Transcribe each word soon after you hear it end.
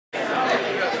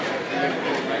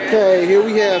Okay, here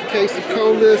we have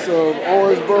Combest of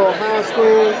Owensboro High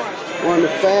School, one of the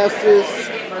fastest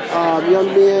young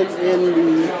men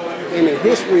in the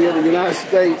history of the United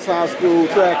States high school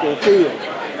track and field.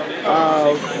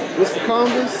 Mr.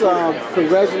 Combest,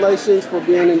 congratulations for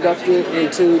being inducted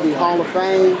into the Hall of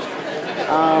Fame.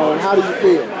 How do you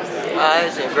feel?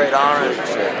 It's a great honor.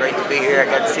 It's great to be here. I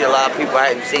got to see a lot of people I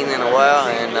hadn't seen in a while,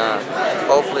 and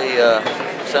hopefully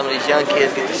some of these young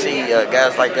kids get to see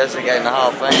guys like us that got in the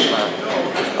Hall of Fame.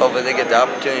 Hopefully they get the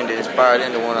opportunity to inspire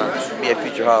them to want to be a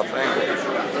future Hall of Famer.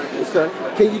 Okay.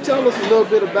 Can you tell us a little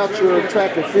bit about your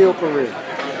track and field career?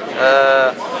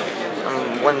 I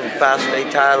won 5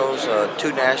 state titles,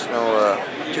 2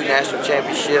 national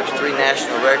championships, 3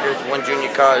 national records, 1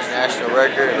 junior college national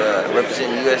record,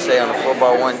 representing the USA on the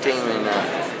 4x1 team in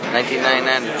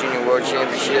 1999, the Junior World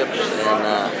Championships, and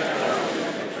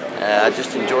I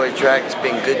just enjoyed track. It's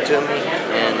been good to me,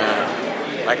 and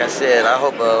like I said, I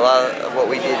hope a lot of what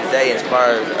we did today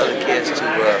inspires other kids to,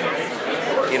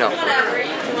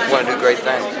 want to do great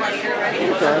things.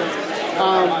 Okay.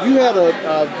 You had a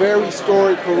very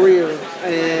storied career,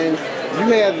 and you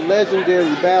had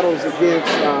legendary battles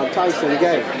against Tyson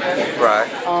Gay. Right.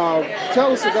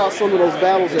 Tell us about some of those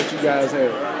battles that you guys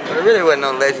had. Well, there really wasn't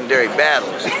no legendary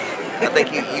battles. I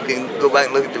think you can go back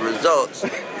and look at the results.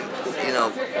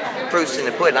 Proof's in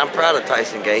the pudding. I'm proud of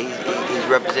Tyson Gay. He's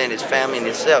represented his family and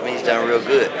himself, and he's done real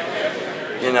good.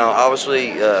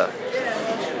 Obviously, that's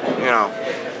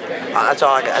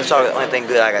the only thing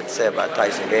good I got to say about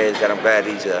Tyson Gay is that I'm glad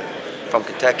he's from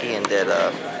Kentucky and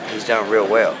that he's done real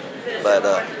well. But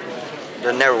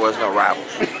there never was no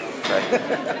rivals. Okay.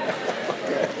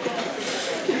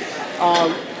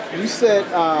 You set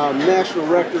national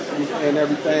records and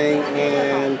everything,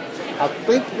 and I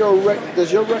think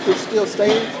does your record still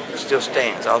stand? It still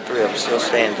stands. All 3 of them still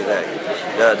stand today.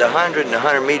 The 100 and the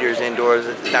 100 meters indoors,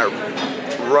 it's not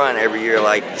run every year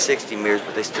like the 60 meters,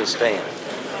 but they still stand.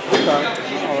 Okay. All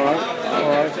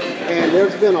right. And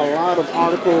there's been a lot of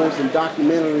articles and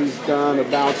documentaries done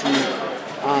about you.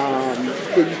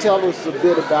 Can you tell us a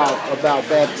bit about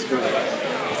that experience?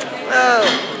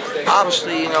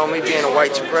 Obviously, me being a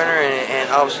white sprinter and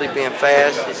obviously being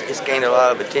fast, it's gained a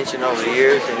lot of attention over the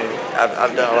years, and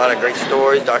I've done a lot of great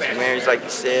stories, documentaries, like you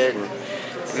said, and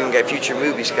we've even got future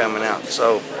movies coming out.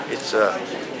 So it's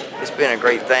been a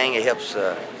great thing. It helps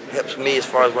me as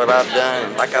far as what I've done.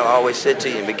 And like I've always said to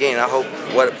you in the beginning, I hope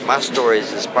what my story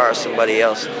is inspires somebody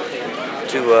else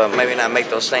to maybe not make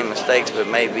those same mistakes, but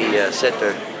maybe set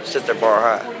their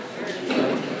bar high.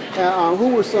 Who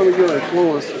were some of your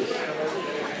influences?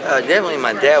 Definitely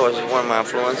my dad was one of my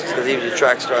influences because he was a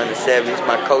track star in the 70s.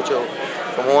 My coach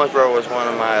from Owensboro was one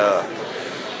of my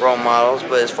role models.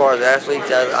 But as far as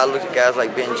athletes, I look at guys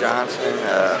like Ben Johnson,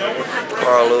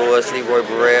 Carl Lewis, Leroy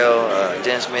Burrell,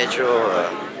 Dennis Mitchell,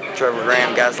 Trevor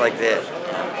Graham, guys like that.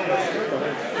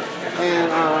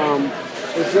 And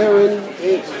is there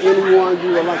anyone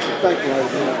you would like to thank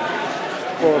right now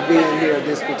for being here at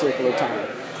this particular time?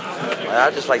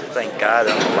 I'd just like to thank God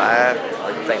that I'm alive. I'd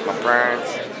like to thank my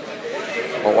parents,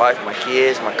 my wife, my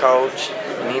kids, my coach,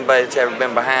 and anybody that's ever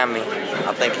been behind me.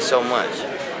 I thank you so much.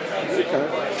 Okay.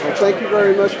 Well, thank you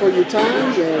very much for your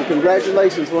time, and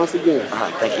congratulations once again.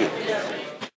 Thank you.